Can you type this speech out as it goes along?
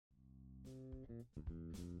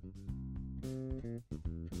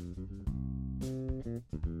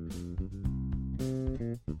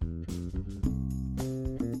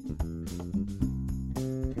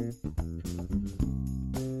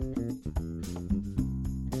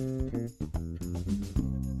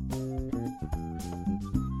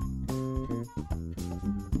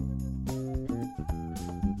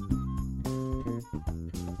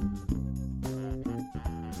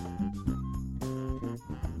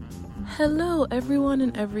Hello everyone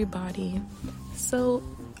and everybody. So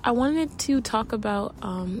I wanted to talk about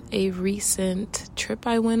a recent trip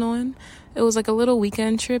I went on. It was like a little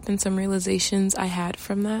weekend trip and some realizations I had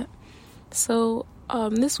from that. So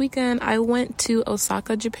this weekend I went to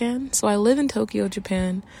Osaka, Japan. So I live in Tokyo,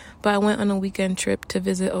 Japan, but I went on a weekend trip to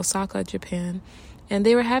visit Osaka, Japan. And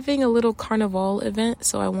they were having a little carnival event,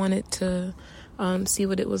 so I wanted to see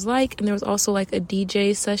what it was like. And there was also like a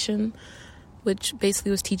DJ session, which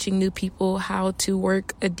basically was teaching new people how to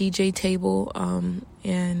work a DJ table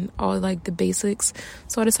and all like the basics.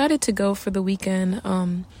 So I decided to go for the weekend,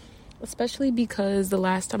 especially because the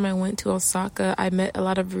last time I went to Osaka, I met a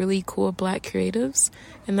lot of really cool Black creatives,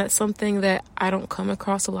 and that's something that I don't come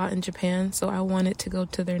across a lot in Japan. So I wanted to go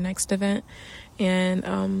to their next event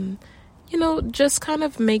and, just kind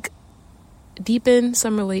of deepen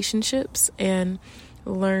some relationships and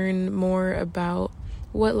learn more about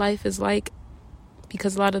what life is like,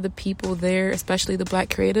 because a lot of the people there, especially the Black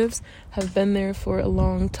creatives, have been there for a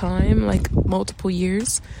long time, like multiple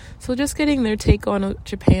years. So just getting their take on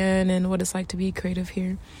Japan and what it's like to be creative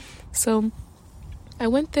here. So I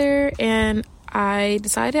went there and I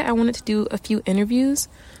decided I wanted to do a few interviews.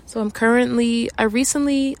 So I don't know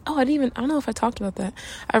if I talked about that.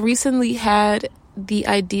 I recently had the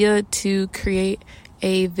idea to create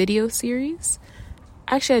a video series.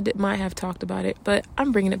 Actually, might have talked about it, but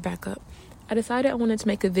I'm bringing it back up. I decided I wanted to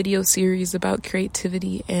make a video series about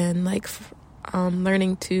creativity and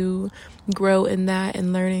learning to grow in that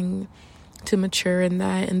and learning to mature in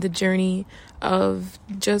that and the journey of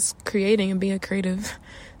just creating and being a creative.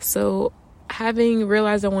 So having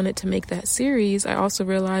realized I wanted to make that series, I also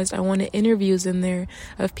realized I wanted interviews in there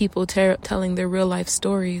of people telling their real life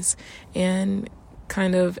stories and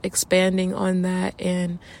kind of expanding on that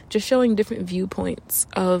and just showing different viewpoints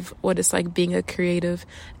of what it's like being a creative.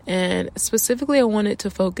 And specifically, I wanted to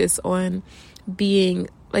focus on being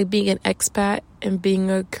an expat and being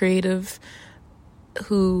a creative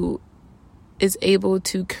who is able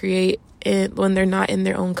to create when they're not in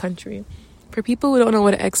their own country. For people who don't know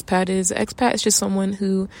what an expat is just someone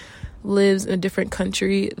who lives in a different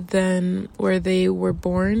country than where they were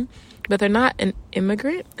born, but they're not an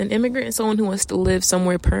immigrant. An immigrant is someone who wants to live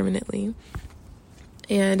somewhere permanently.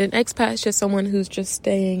 And an expat is just someone who's just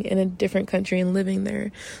staying in a different country and living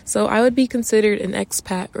there. So I would be considered an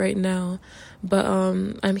expat right now, but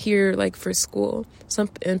I'm here for school.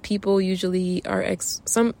 And people usually are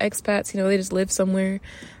some expats, they just live somewhere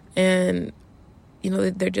and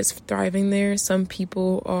they're just thriving there. Some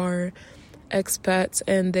people are expats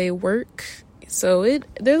and they work. So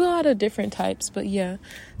there's a lot of different types, but yeah.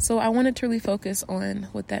 So I wanted to really focus on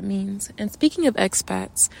what that means. And speaking of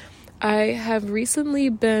expats, I have recently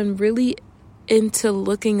been really into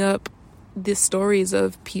looking up the stories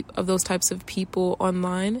of those types of people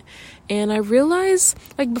online. And I realized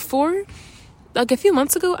before, a few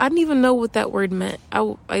months ago, I didn't even know what that word meant.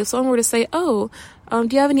 If someone were to say, do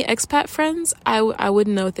you have any expat friends? I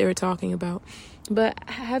wouldn't know what they were talking about. But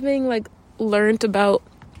having learned about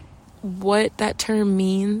what that term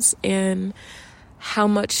means and how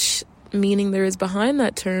much meaning there is behind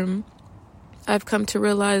that term, I've come to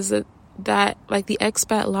realize that the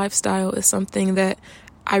expat lifestyle is something that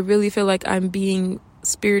I really feel like I'm being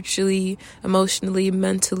spiritually, emotionally,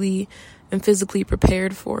 mentally, and physically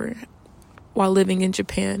prepared for while living in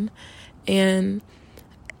Japan. And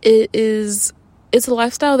it's a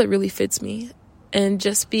lifestyle that really fits me. And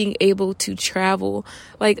just being able to travel,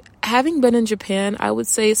 having been in Japan, I would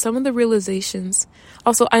say some of the realizations.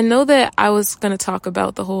 Also, I know that I was going to talk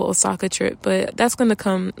about the whole Osaka trip, but that's going to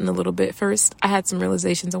come in a little bit. First, I had some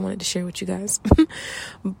realizations I wanted to share with you guys.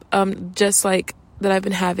 Just that I've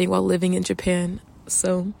been having while living in Japan.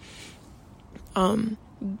 So,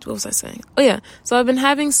 what was I saying? Oh yeah. So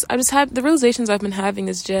the realizations I've been having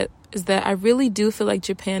is that I really do feel like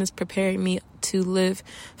Japan is preparing me to live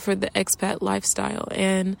for the expat lifestyle.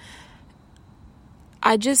 And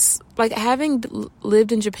I just having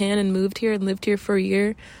lived in Japan and lived here for a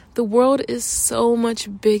year, the world is so much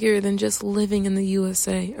bigger than just living in the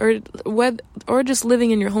USA or just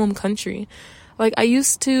living in your home country. Like, I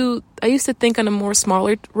used to think on a more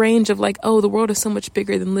smaller range of like, oh, the world is so much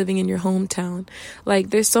bigger than living in your hometown. Like,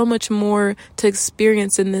 there's so much more to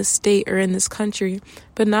experience in this state or in this country.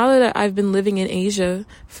 But now that I've been living in Asia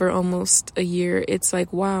for almost a year, it's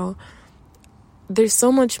like, wow, there's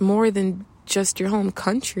so much more than just your home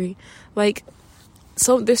country. Like,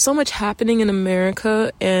 so there's so much happening in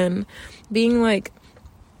America, and being like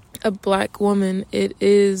a Black woman,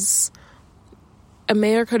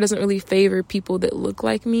 America doesn't really favor people that look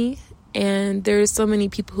like me, and there's so many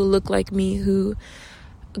people who look like me who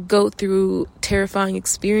go through terrifying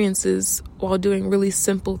experiences while doing really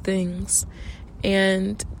simple things.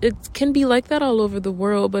 And it can be like that all over the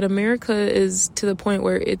world, but America is to the point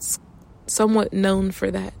where it's somewhat known for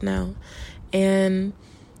that now. And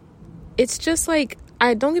it's just like,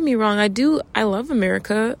 don't get me wrong, I love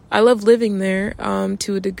America. I love living there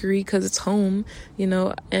to a degree because it's home,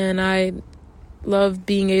 and I love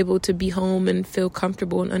being able to be home and feel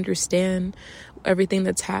comfortable and understand everything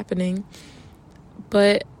that's happening.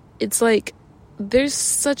 But it's like, there's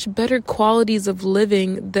such better qualities of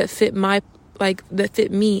living that fit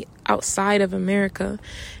me outside of America.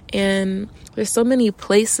 And there's so many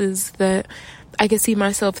places that I can see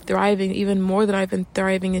myself thriving even more than I've been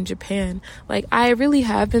thriving in Japan. Like, I really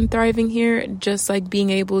have been thriving here, just like being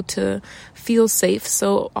able to feel safe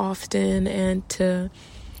so often and to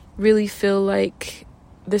really feel like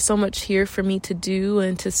there's so much here for me to do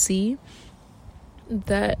and to see,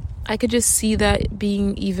 that I could just see that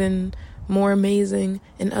being even more amazing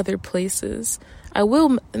in other places. I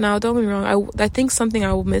will, now don't get me wrong, I think something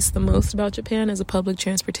I will miss the most about Japan is a public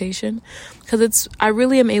transportation, because I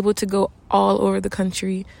really am able to go all over the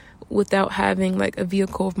country without having like a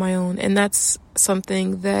vehicle of my own, and that's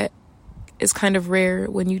something that is kind of rare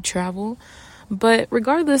when you travel. But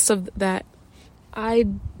regardless of that, I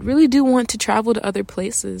really do want to travel to other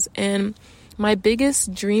places, and my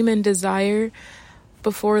biggest dream and desire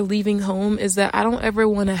before leaving home is that I don't ever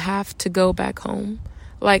want to have to go back home.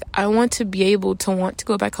 Like, I want to be able to want to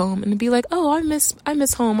go back home and be like, oh, I miss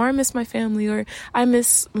home, or I miss my family, or I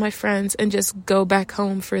miss my friends, and just go back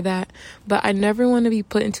home for that. But I never want to be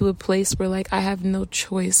put into a place where like I have no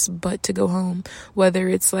choice but to go home. Whether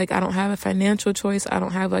it's like I don't have a financial choice, I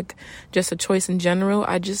don't have like just a choice in general.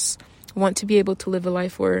 I just want to be able to live a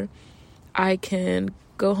life where I can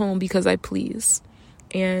go home because I please.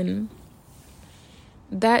 And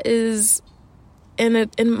that is,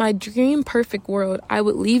 in my dream perfect world, I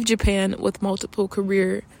would leave Japan with multiple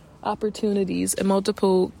career opportunities and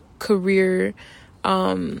multiple career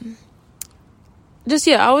I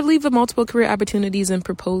would leave with multiple career opportunities and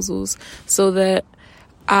proposals, so that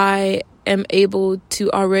I am able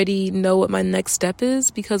to already know what my next step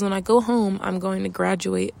is. Because when I go home, I'm going to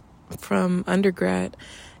graduate from undergrad,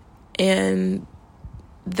 and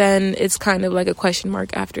then it's kind of like a question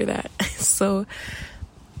mark after that. So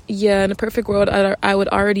yeah, in a perfect world, I would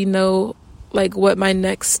already know like what my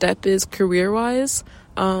next step is career-wise.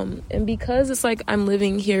 And because it's like I'm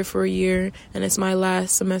living here for a year and it's my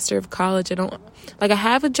last semester of college, I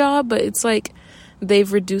have a job, but it's like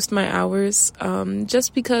they've reduced my hours,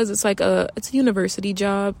 just because it's like it's a university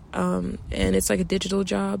job, and it's like a digital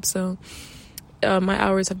job. So my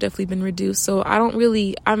hours have definitely been reduced. So I'm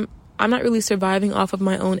not really surviving off of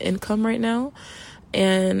my own income right now.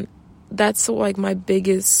 And that's like my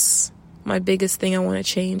biggest thing I want to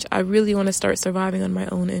change. I really want to start surviving on my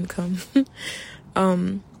own income.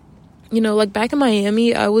 Like back in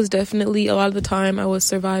Miami, I was definitely, a lot of the time I was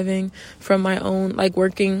surviving from my own, like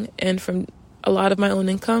working and from a lot of my own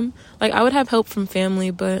income. Like I would have help from family,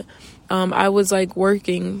 but I was like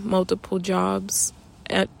working multiple jobs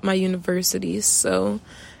at my university. So,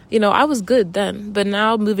 I was good then. But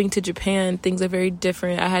now moving to Japan, things are very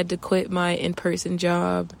different. I had to quit my in-person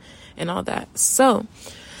job and all that. So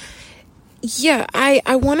yeah,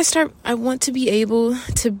 I want to be able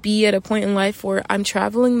to be at a point in life where I'm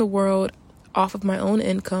traveling the world off of my own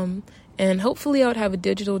income, and hopefully I would have a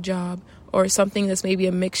digital job or something that's maybe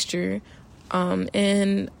a mixture.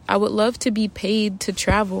 And I would love to be paid to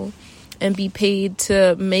travel and be paid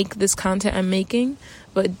to make this content I'm making,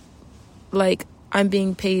 but like I'm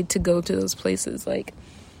being paid to go to those places. Like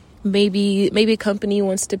maybe a company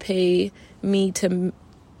wants to pay me to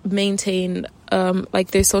maintain like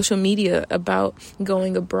their social media about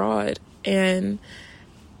going abroad, and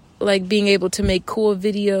like being able to make cool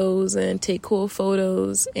videos and take cool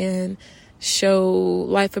photos and show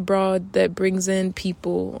life abroad that brings in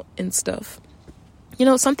people and stuff.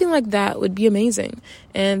 Something like that would be amazing.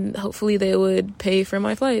 And hopefully they would pay for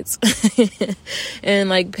my flights and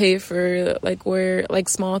like pay for like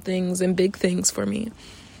small things and big things for me.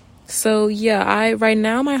 So yeah, right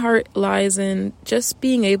now my heart lies in just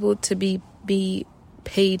being able to be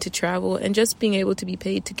paid to travel and just being able to be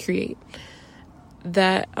paid to create.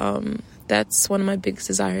 That's one of my biggest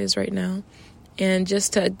desires right now. And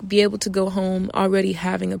just to be able to go home already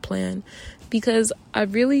having a plan, because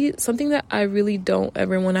something that I really don't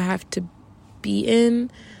ever want to have to be in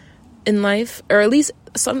life, or at least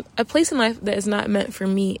a place in life that is not meant for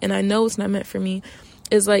me, and I know it's not meant for me,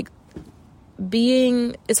 is like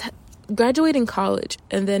graduating college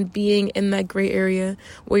and then being in that gray area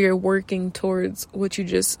where you're working towards what you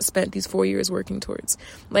just spent these 4 years working towards.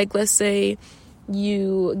 Like, let's say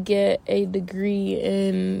you get a degree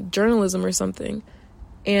in journalism or something,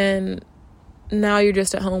 and now you're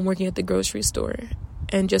just at home working at the grocery store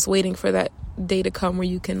and just waiting for that day to come where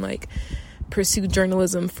you can like pursue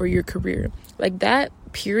journalism for your career. Like, that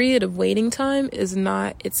period of waiting time it's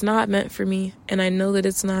not meant for me, and I know that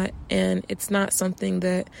it's not, and it's not something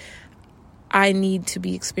that I need to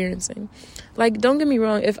be experiencing. Like, don't get me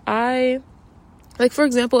wrong, for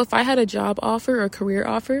example, if I had a job offer or a career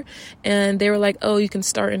offer and they were like, oh, you can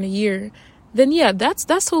start in a year, then yeah, that's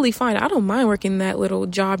totally fine. I don't mind working that little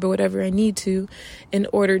job or whatever I need to in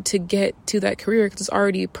order to get to that career, because it's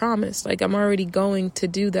already promised. Like, I'm already going to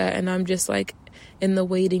do that, and I'm just like in the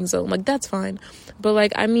waiting zone. Like, that's fine. But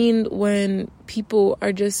like, I mean, when people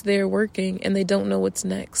are just there working and they don't know what's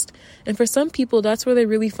next. And for some people, that's where they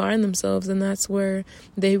really find themselves, and that's where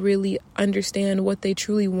they really understand what they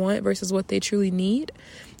truly want versus what they truly need.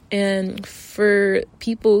 And for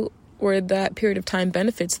people where that period of time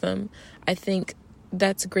benefits them, I think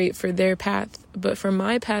that's great for their path. But for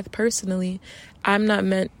my path personally, I'm not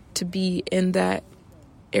meant to be in that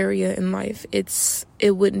area in life.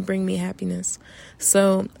 It wouldn't bring me happiness.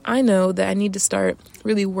 So I know that I need to start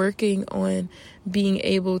really working on being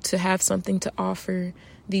able to have something to offer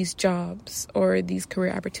these jobs or these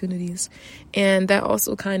career opportunities. And that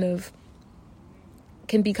also kind of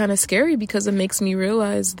can be kind of scary, because it makes me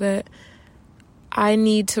realize that I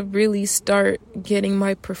need to really start getting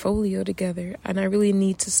my portfolio together, and I really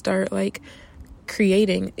need to start like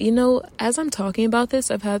creating. You know, as I'm talking about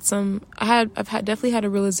this, I've definitely had a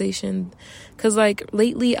realization, because like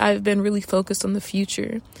lately I've been really focused on the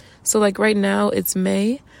future. So like right now it's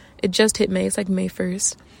May. It just hit May. It's like May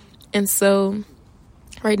 1st. And so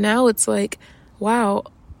right now it's like, wow,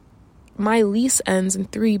 my lease ends in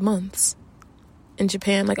 3 months. In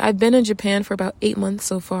Japan. Like, I've been in Japan for about 8 months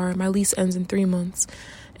so far. My lease ends in 3 months.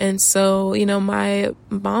 And so, you know, my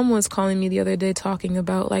mom was calling me the other day talking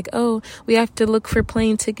about like, oh, we have to look for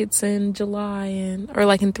plane tickets in July or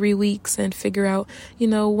like in 3 weeks and figure out, you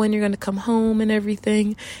know, when you're going to come home and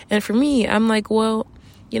everything. And for me, I'm like, well,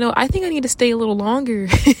 you know, I think I need to stay a little longer.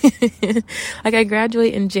 Like, I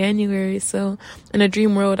graduate in January. So in a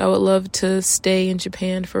dream world, I would love to stay in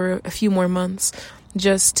Japan for a few more months,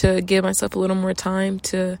 just to give myself a little more time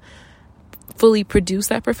to fully produce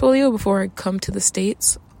that portfolio before I come to the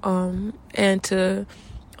States, and to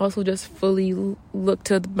also just fully look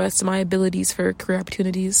to the best of my abilities for career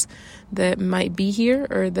opportunities that might be here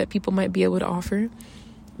or that people might be able to offer.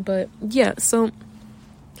 But yeah, so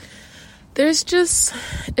it's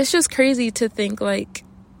just crazy to think like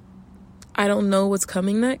I don't know what's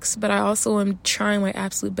coming next, but I also am trying my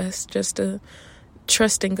absolute best just to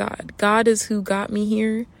trust in God. God is who got me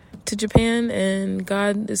here to Japan, and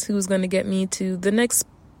God is who's going to get me to the next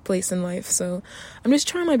place in life. So I'm just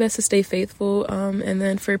trying my best to stay faithful. And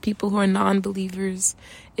then for people who are non-believers,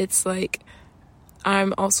 it's like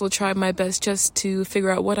I'm also trying my best just to figure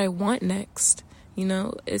out what I want next. You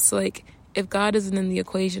know, it's like if God isn't in the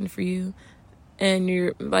equation for you and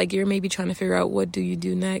you're maybe trying to figure out what do you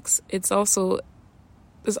do next, it's also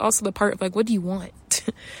the part of like, what do you want?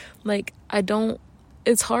 Like,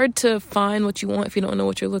 it's hard to find what you want if you don't know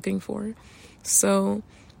what you're looking for. So,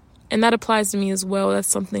 and that applies to me as well. That's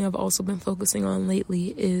something I've also been focusing on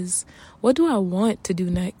lately, is what do I want to do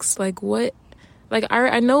next? I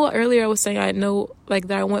know earlier I was saying I know like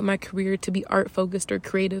that I want my career to be art focused or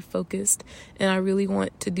creative focused, and I really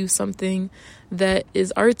want to do something that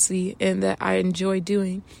is artsy and that I enjoy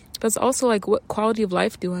doing. But it's also like, what quality of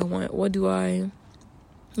life do I want? What do I,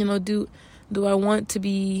 do I want to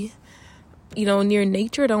be, near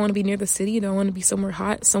nature? Do I want to be near the city? Do I want to be somewhere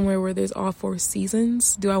hot, somewhere where there's all 4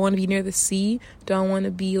 seasons? Do I want to be near the sea? Do I want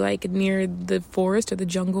to be like near the forest or the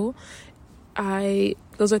jungle?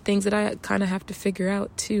 Those are things that I kind of have to figure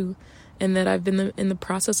out too, and that I've been in the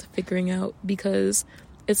process of figuring out, because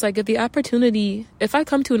it's like if I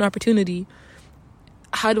come to an opportunity,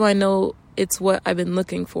 how do I know it's what I've been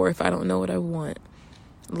looking for if I don't know what I want?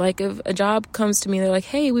 Like, if a job comes to me, they're like,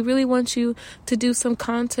 hey, we really want you to do some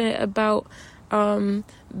content about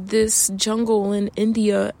this jungle in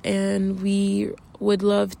India, and we would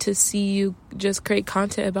love to see you just create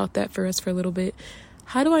content about that for us for a little bit.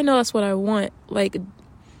 How do I know that's what I want? Like,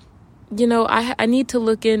 you know, I need to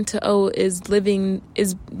look into, is living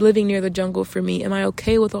near the jungle for me? Am I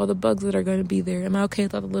okay with all the bugs that are going to be there? Am I okay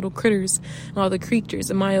with all the little critters and all the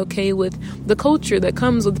creatures? Am I okay with the culture that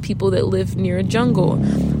comes with people that live near a jungle?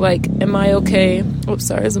 Like, am I okay? Oops,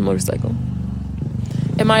 sorry, there's a motorcycle.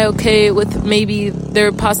 Am I okay with maybe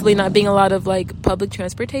there possibly not being a lot of like public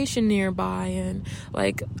transportation nearby, and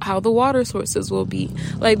like how the water sources will be?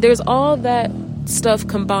 Like, there's all that stuff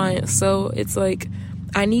combined. So it's like,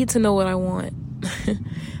 I need to know what I want.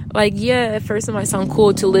 Like, yeah, at first it might sound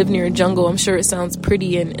cool to live near a jungle. I'm sure it sounds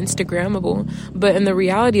pretty and Instagrammable, but in the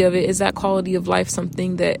reality of it, is that quality of life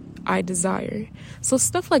something that I desire? So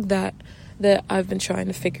stuff like that I've been trying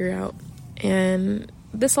to figure out. And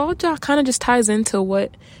this all kind of just ties into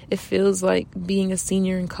what it feels like being a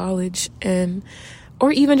senior in college,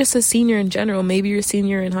 or even just a senior in general. Maybe you're a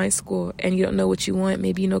senior in high school and you don't know what you want.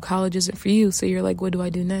 Maybe you know college isn't for you, so you're like, what do I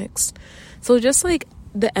do next? So just like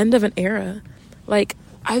the end of an era. Like,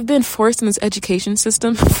 I've been forced in this education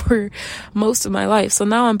system for most of my life, so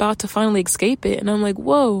now I'm about to finally escape it, and I'm like,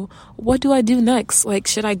 whoa, what do I do next? Like,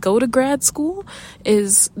 should I go to grad school?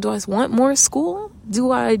 Do I want more school?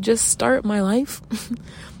 Do I just start my life?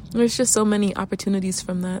 There's just so many opportunities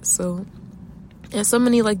from that. So, and so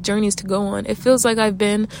many like journeys to go on. It feels like I've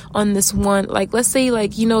been on this one, like, let's say,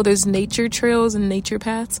 like, you know, there's nature trails and nature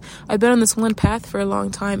paths. I've been on this one path for a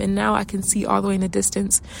long time, and now I can see all the way in the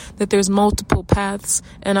distance that there's multiple paths,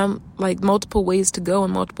 and I'm like multiple ways to go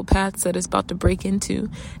and multiple paths that it's about to break into.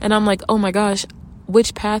 And I'm like, oh my gosh,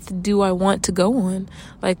 which path do I want to go on?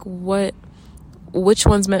 Like, which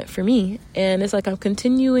one's meant for me? And it's like I'm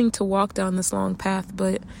continuing to walk down this long path,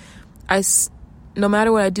 but no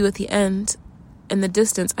matter what I do at the end, in the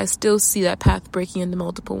distance, I still see that path breaking into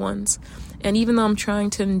multiple ones. And even though I'm trying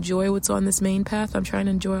to enjoy what's on this main path, I'm trying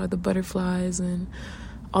to enjoy all the butterflies and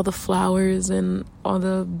all the flowers and all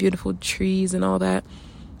the beautiful trees and all that,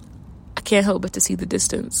 I can't help but to see the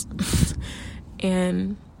distance.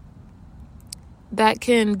 And that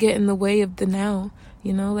can get in the way of the now,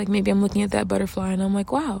 you know? Like, maybe I'm looking at that butterfly and I'm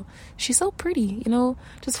like, wow, she's so pretty, you know,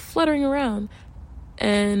 just fluttering around.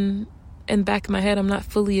 And in the back of my head, I'm not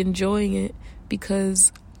fully enjoying it,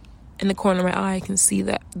 because in the corner of my eye, I can see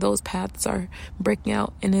that those paths are breaking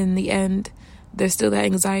out. And in the end, there's still that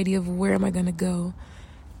anxiety of, where am I going to go?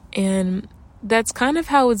 And that's kind of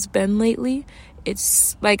how it's been lately.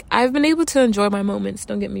 It's like, I've been able to enjoy my moments,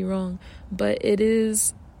 don't get me wrong, but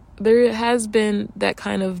there has been that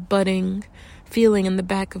kind of budding feeling in the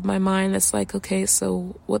back of my mind that's like, okay,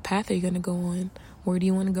 so what path are you going to go on? Where do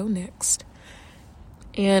you want to go next?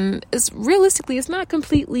 And it's not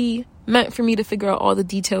completely meant for me to figure out all the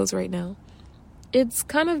details right now. It's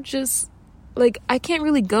kind of just like, I can't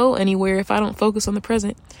really go anywhere if I don't focus on the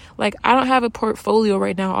present. Like, I don't have a portfolio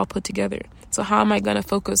right now all put together. So how am I going to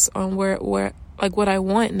focus on where like what I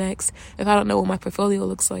want next if I don't know what my portfolio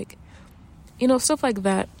looks like? You know, stuff like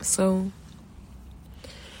that. So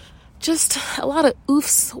just a lot of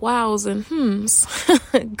oofs, wows, and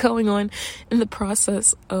going on in the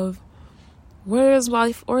process of, where is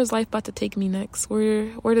life about to take me next?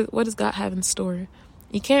 What does God have in store?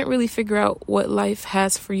 You can't really figure out what life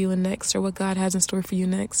has for you next, or what God has in store for you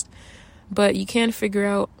next. But you can figure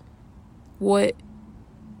out what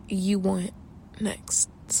you want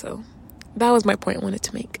next. So that was my point I wanted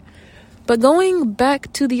to make. But going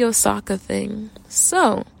back to the Osaka thing.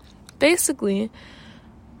 So basically,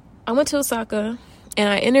 I went to Osaka and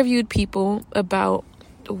I interviewed people about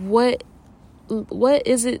what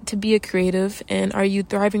is it to be a creative, and are you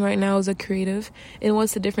thriving right now as a creative, and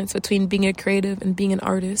what's the difference between being a creative and being an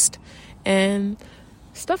artist, and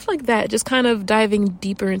stuff like that. Just kind of diving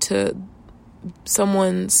deeper into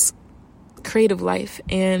someone's creative life.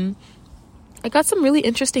 And I got some really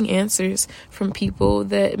interesting answers from people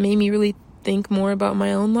that made me really think more about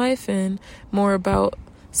my own life and more about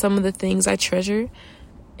some of the things I treasure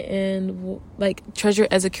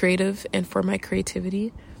as a creative and for my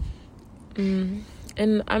creativity.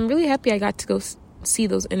 And I'm really happy I got to go see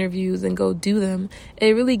those interviews and go do them.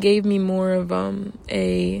 It really gave me more of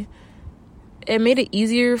it made it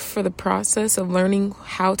easier for the process of learning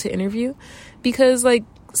how to interview, because like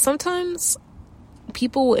sometimes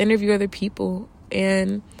people will interview other people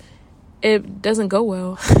and it doesn't go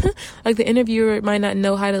well. Like, the interviewer might not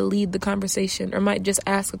know how to lead the conversation, or might just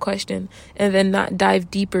ask a question and then not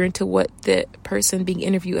dive deeper into what the person being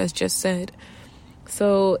interviewed has just said.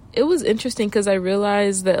 So it was interesting because I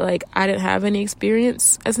realized that like I didn't have any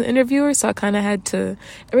experience as an interviewer, so I kind of had to,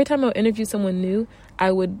 every time I would interview someone new, I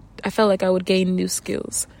felt like I would gain new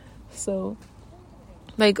skills. So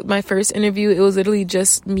like my first interview, it was literally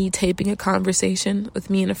just me taping a conversation with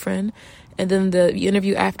me and a friend. And then the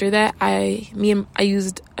interview after that, I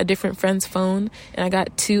used a different friend's phone, and I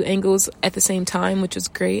got 2 angles at the same time, which was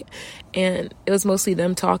great. And it was mostly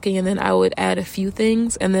them talking, and then I would add a few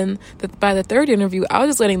things. And then by the third interview, I was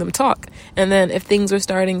just letting them talk. And then if things were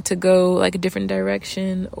starting to go like a different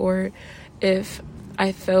direction, or if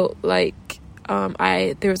I felt like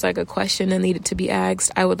there was like a question that needed to be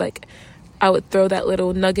asked, I would throw that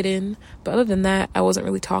little nugget in. But other than that, I wasn't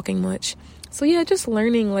really talking much. So yeah, just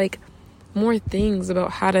learning like more things about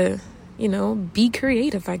how to, be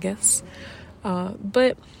creative, I guess.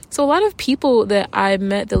 But so a lot of people that I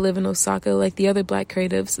met that live in Osaka, like the other Black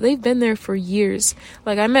creatives, they've been there for years.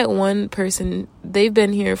 Like I met one person, they've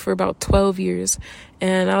been here for about 12 years.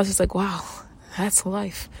 And I was just like, wow, that's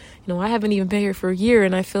life. I haven't even been here for a year,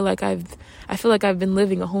 and I feel like I've been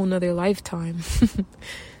living a whole nother lifetime.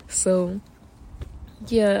 So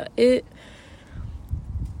yeah,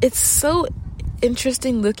 it's so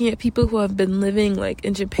interesting looking at people who have been living like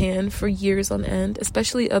in Japan for years on end,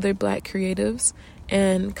 especially other Black creatives,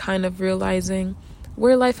 and kind of realizing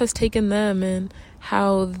where life has taken them and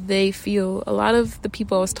how they feel. A lot of the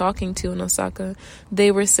people I was talking to in Osaka,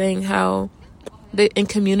 they were saying how in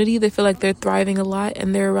community they feel like they're thriving a lot,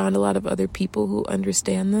 and they're around a lot of other people who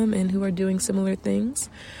understand them and who are doing similar things.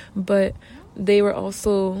 But they were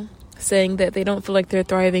also saying that they don't feel like they're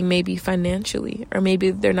thriving maybe financially, or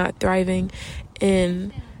maybe they're not thriving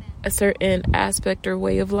in a certain aspect or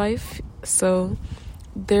way of life. So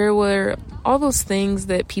there were all those things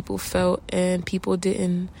that people felt and people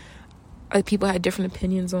didn't, like people had different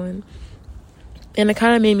opinions on. And it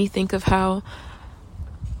kind of made me think of how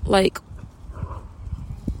like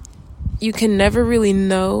you can never really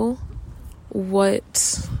know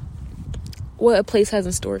what a place has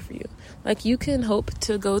in store for you. Like you can hope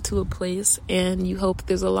to go to a place and you hope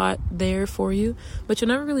there's a lot there for you, but you'll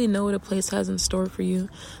never really know what a place has in store for you.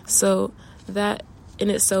 So that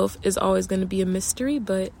in itself is always going to be a mystery,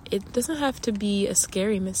 but it doesn't have to be a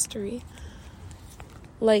scary mystery.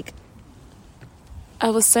 Like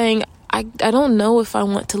I was saying, I don't know if I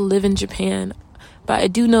want to live in Japan, but I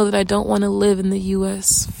do know that I don't want to live in the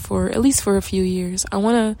US for at least for a few years. I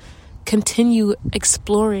want to continue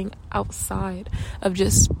exploring outside of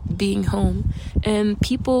just being home. And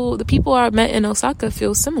the people I met in Osaka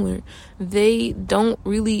feel similar. They don't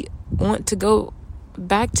really want to go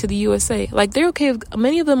back to the USA. Like they're okay with,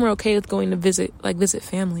 many of them are okay with going to visit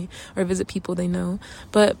family or visit people they know.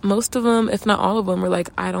 But most of them, if not all of them, are like,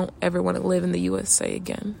 I don't ever want to live in the USA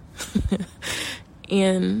again.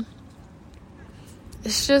 And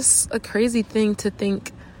it's just a crazy thing to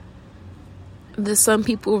think that some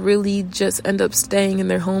people really just end up staying in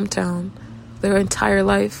their hometown their entire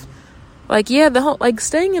life. Like, yeah,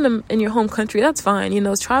 staying in your home country, that's fine.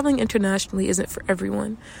 Traveling internationally isn't for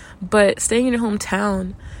everyone. But staying in your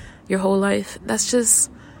hometown your whole life, that's just,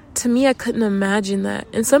 to me, I couldn't imagine that.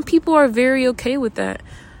 And some people are very okay with that.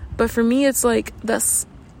 But for me, it's like, that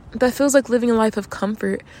feels like living a life of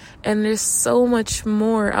comfort. And there's so much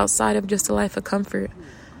more outside of just a life of comfort.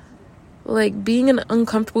 Like, being in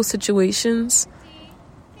uncomfortable situations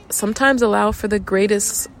sometimes allow for the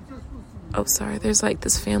greatest... Oh, sorry, there's like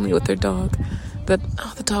this family with their dog.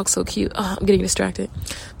 The dog's so cute. Oh, I'm getting distracted.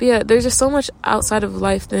 But yeah, there's just so much outside of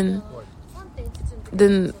life than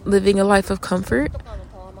living a life of comfort.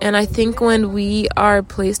 And I think when we are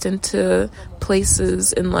placed into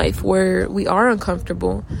places in life where we are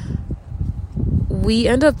uncomfortable, we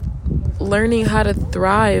end up learning how to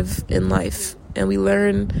thrive in life, and we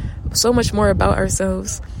learn so much more about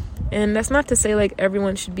ourselves. And that's not to say like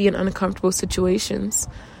everyone should be in uncomfortable situations,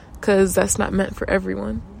 because that's not meant for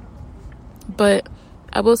everyone. But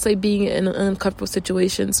I will say being in uncomfortable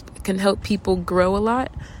situations can help people grow a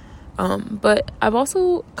lot. But I've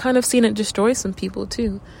also kind of seen it destroy some people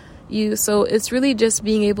too. So it's really just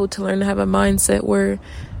being able to learn to have a mindset where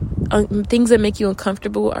things that make you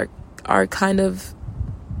uncomfortable are kind of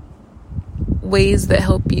ways that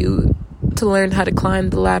help you to learn how to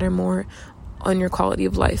climb the ladder more on your quality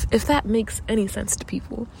of life, if that makes any sense to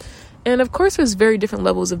people. And of course, there's very different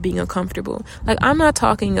levels of being uncomfortable. Like, I'm not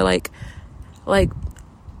talking like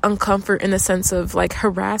uncomfort in the sense of like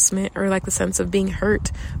harassment, or like the sense of being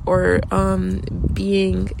hurt, or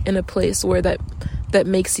being in a place where that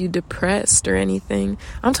makes you depressed or anything.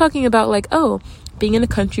 I'm talking about like, being in a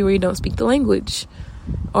country where you don't speak the language,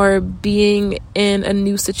 or being in a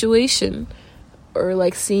new situation, or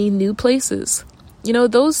like seeing new places.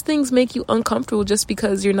 those things make you uncomfortable just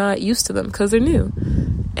because you're not used to them, because they're new.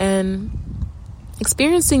 And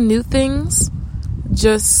experiencing new things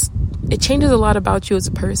it changes a lot about you as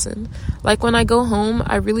a person. Like when I go home,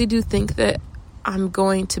 I really do think that I'm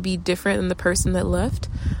going to be different than the person that left,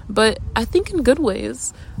 but I think in good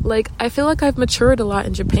ways. Like, I feel like I've matured a lot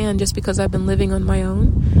in Japan just because I've been living on my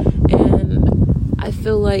own, and I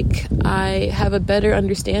feel like I have a better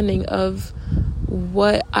understanding of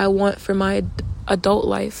what I want for my adult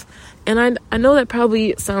life. And I know that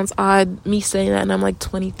probably sounds odd, me saying that, and I'm like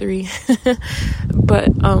 23, but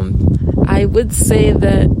I would say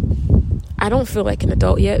that I don't feel like an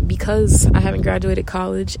adult yet because I haven't graduated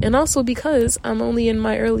college, and also because I'm only in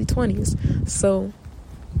my early 20s. So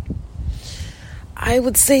I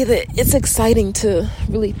would say that it's exciting to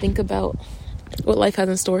really think about what life has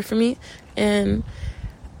in store for me. And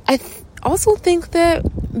I also think that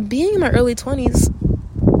being in my early 20s,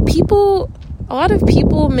 a lot of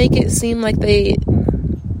people make it seem like the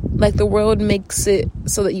world makes it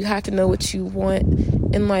so that you have to know what you want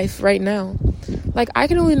in life right now. Like, I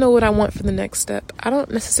can only know what I want for the next step. I'm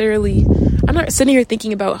not sitting here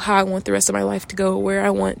thinking about how I want the rest of my life to go, where I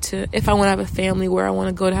want to, if I want to have a family, where I want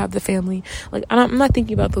to go to have the family. Like, I'm not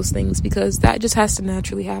thinking about those things because that just has to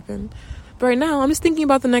naturally happen. But right now, I'm just thinking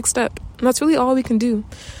about the next step. And that's really all we can do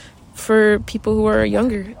for people who are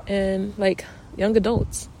younger and like young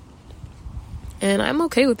adults. And I'm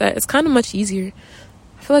okay with that. It's kind of much easier.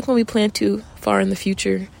 I feel like when we plan too far in the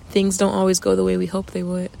future, things don't always go the way we hope they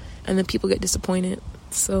would, and then people get disappointed.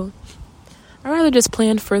 So I'd rather just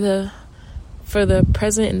plan for the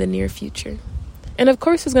present and the near future. And of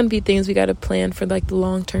course, there's going to be things we got to plan for like the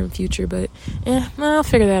long-term future, but I'll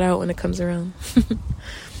figure that out when it comes around.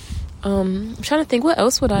 I'm trying to think, what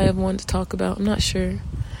else would I have wanted to talk about? I'm not sure.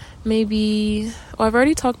 Maybe, I've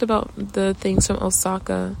already talked about the things from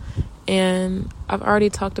Osaka, and I've already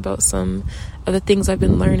talked about some of the things I've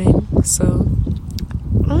been learning. So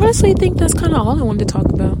I honestly think that's kind of all I wanted to talk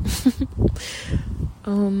about.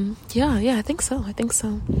 Yeah, I think so.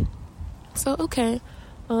 So, okay.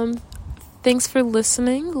 Thanks for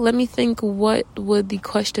listening. Let me think, what would the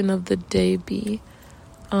question of the day be?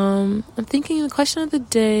 I'm thinking the question of the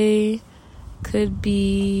day could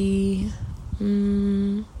be,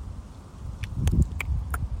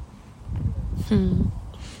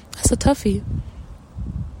 that's a toughie.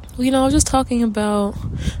 Well, I was just talking about...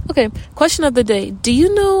 Okay, question of the day. Do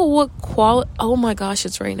you know what Oh my gosh,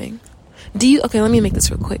 it's raining. Okay, let me make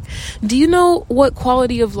this real quick. Do you know what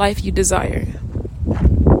quality of life you desire?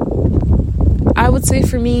 I would say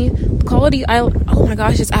for me, oh my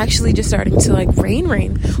gosh, it's actually just starting to like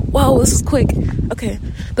rain. Whoa, this is quick. Okay,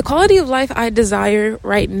 the quality of life I desire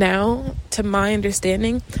right now, to my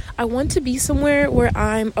understanding, I want to be somewhere where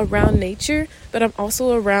I'm around nature, but I'm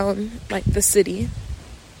also around like the city.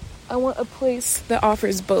 I want a place that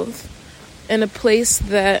offers both, and a place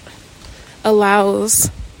that allows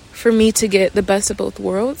for me to get the best of both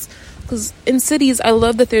worlds. Because in cities, I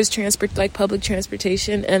love that there's public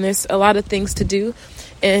transportation, and there's a lot of things to do,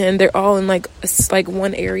 and they're all in like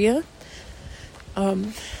one area.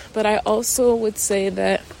 But I also would say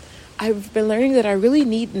that I've been learning that I really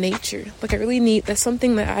need nature. That's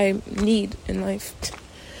something that I need in life.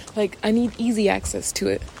 Like, I need easy access to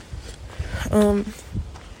it.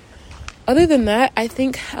 Other than that, I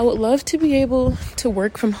think I would love to be able to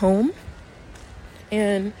work from home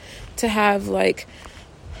and to have like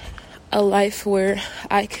a life where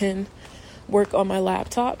I can work on my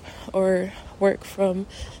laptop or work from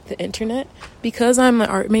the internet. Because I'm an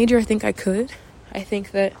art major, I think I could. I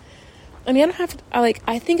think that, I don't have to,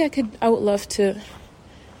 I would love to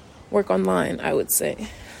work online, I would say.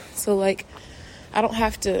 So like, I don't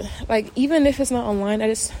have to, even if it's not online,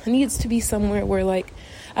 it needs to be somewhere where I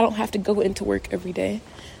don't have to go into work every day.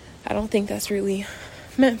 I don't think that's really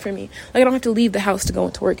meant for me. I don't have to leave the house to go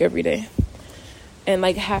into work every day and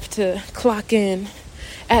have to clock in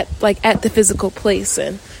at the physical place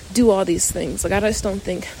and do all these things. I just don't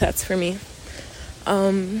think that's for me.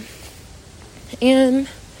 And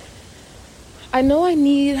I know I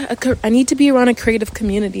need to be around a creative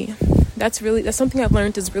community. That's something I've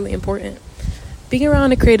learned is really important. Being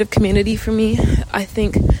around a creative community for me, I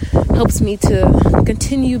think, helps me to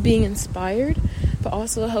continue being inspired, but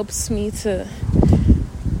also helps me to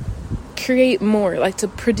create more, to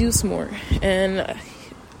produce more. And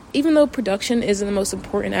even though production isn't the most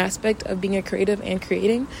important aspect of being a creative and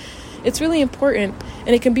creating, it's really important, and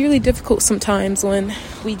it can be really difficult sometimes when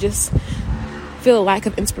we just feel a lack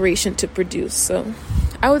of inspiration to produce. So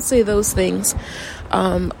I would say those things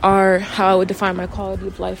are how I would define my quality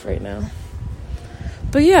of life right now.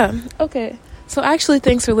 But yeah, okay. So actually,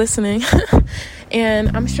 thanks for listening.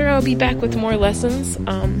 And I'm sure I'll be back with more lessons.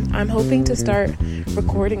 I'm hoping to start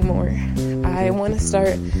recording more. I want to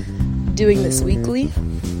start doing this weekly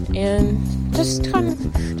and just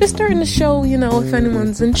starting to show, if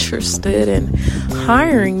anyone's interested in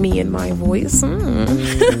hiring me in my voice,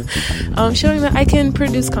 showing that I can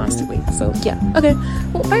produce constantly. So yeah, okay,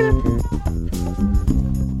 well, bye.